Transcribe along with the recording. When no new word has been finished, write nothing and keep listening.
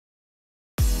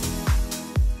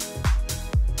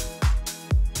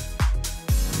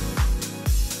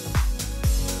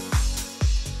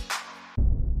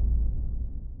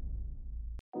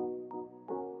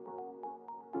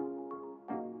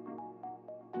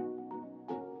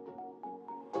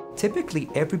Typically,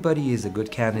 everybody is a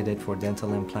good candidate for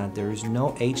dental implant. There is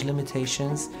no age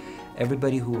limitations.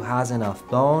 Everybody who has enough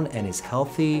bone and is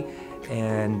healthy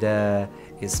and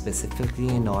is specifically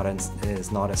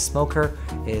is not a smoker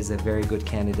is a very good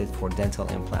candidate for dental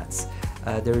implants.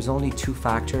 There's only two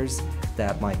factors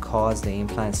that might cause the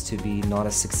implants to be not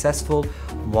as successful.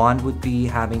 One would be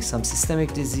having some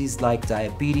systemic disease like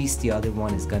diabetes. The other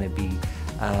one is going to be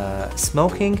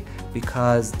smoking,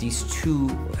 because these two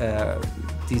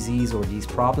disease or these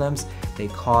problems, they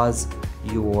cause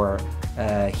your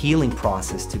healing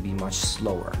process to be much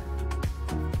slower.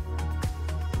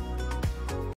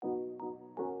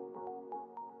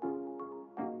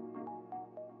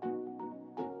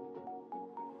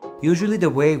 Usually the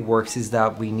way it works is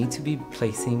that we need to be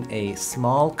placing a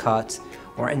small cut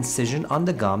or incision on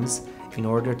the gums in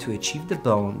order to achieve the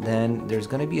bone. Then there's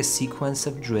going to be a sequence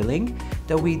of drilling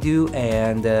that we do,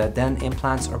 and then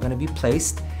implants are going to be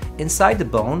placed inside the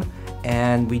bone,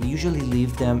 and we usually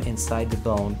leave them inside the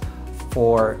bone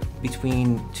for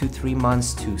between 3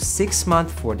 months to 6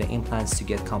 months for the implants to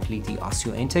get completely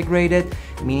osseointegrated,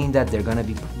 meaning that they're going to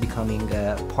be becoming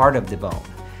part of the bone.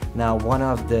 Now, one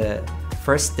of the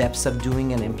first steps of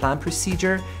doing an implant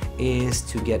procedure is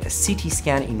to get a CT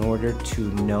scan in order to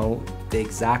know the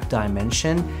exact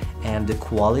dimension and the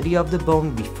quality of the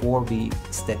bone before we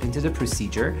step into the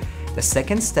procedure. The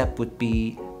second step would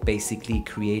be basically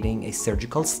creating a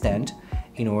surgical stent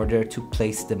in order to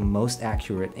place the most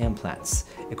accurate implants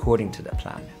according to the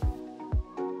plan.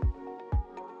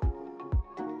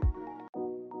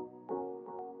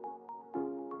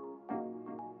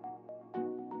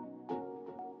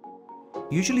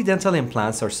 Usually dental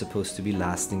implants are supposed to be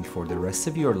lasting for the rest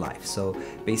of your life. So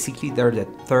basically they're the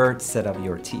third set of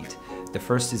your teeth. The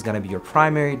first is going to be your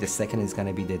primary, the second is going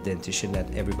to be the dentition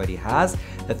that everybody has,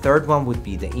 the third one would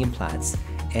be the implants.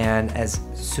 And as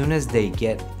soon as they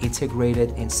get integrated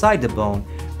inside the bone,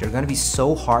 they're going to be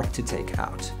so hard to take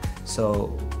out.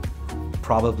 So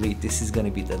probably this is going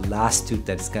to be the last tooth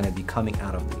that's going to be coming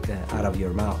out of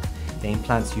your mouth. The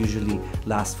implants usually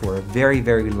last for a very,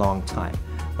 very long time,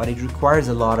 but it requires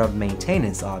a lot of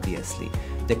maintenance, obviously.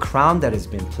 The crown that has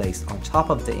been placed on top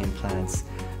of the implants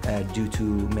due to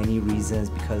many reasons,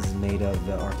 because it's made of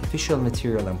artificial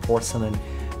material and porcelain,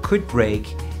 could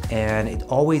break, and it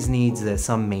always needs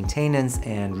some maintenance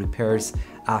and repairs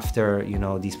after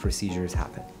these procedures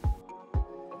happen.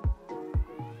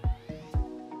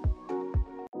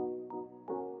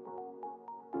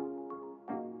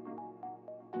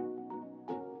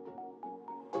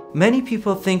 Many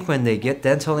people think when they get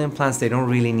dental implants, they don't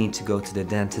really need to go to the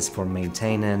dentist for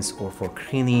maintenance or for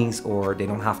cleanings, or they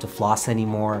don't have to floss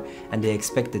anymore, and they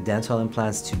expect the dental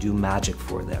implants to do magic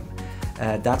for them.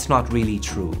 That's not really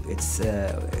true. It's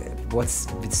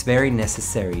very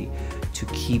necessary to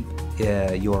keep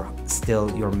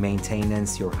your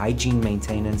maintenance, your hygiene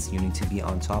maintenance. You need to be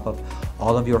on top of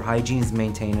all of your hygiene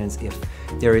maintenance. If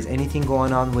there is anything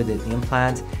going on with the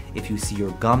implant, if you see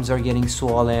your gums are getting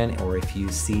swollen, or if you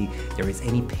see there is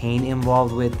any pain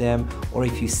involved with them, or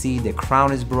if you see the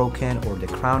crown is broken or the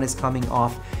crown is coming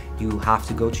off, you have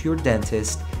to go to your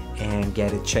dentist and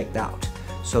get it checked out.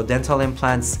 So dental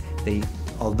implants,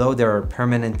 although they are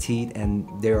permanent teeth and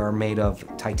they are made of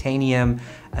titanium,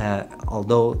 they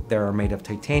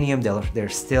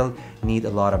still need a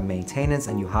lot of maintenance,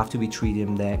 and you have to be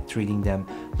treating them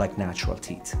like natural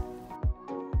teeth.